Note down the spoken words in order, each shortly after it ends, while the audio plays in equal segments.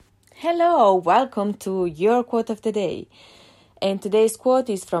Hello, welcome to your quote of the day. And today's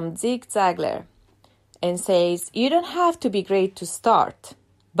quote is from Zig Zaglar and says, "You don't have to be great to start,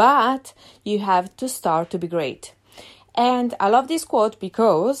 but you have to start to be great." And I love this quote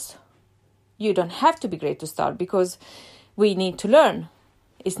because you don't have to be great to start, because we need to learn.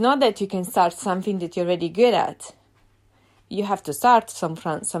 It's not that you can start something that you're already good at. You have to start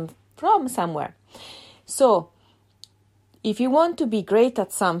from somewhere. So, if you want to be great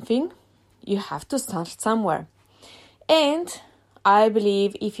at something, you have to start somewhere. And I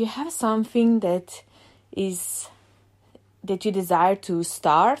believe if you have something that you desire to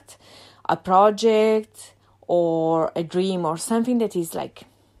start, a project or a dream or something that is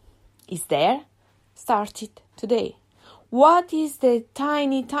there, start it today. What is the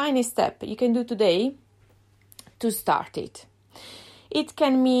tiny step you can do today to start it? It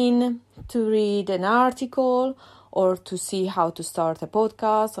can mean to read an article, or to see how to start a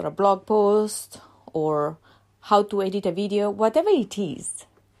podcast or a blog post, or how to edit a video, whatever it is.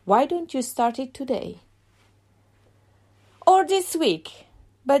 Why don't you start it today? Or this week,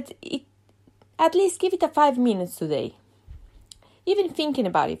 but at least give it 5 minutes today. Even thinking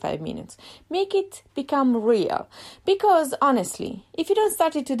about it 5 minutes. Make it become real. Because honestly, if you don't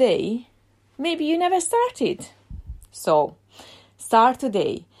start it today, maybe you never started. So, start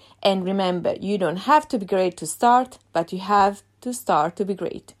today. And remember, you don't have to be great to start, but you have to start to be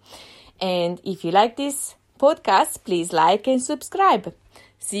great. And if you like this podcast, please like and subscribe.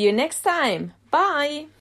 See you next time. Bye.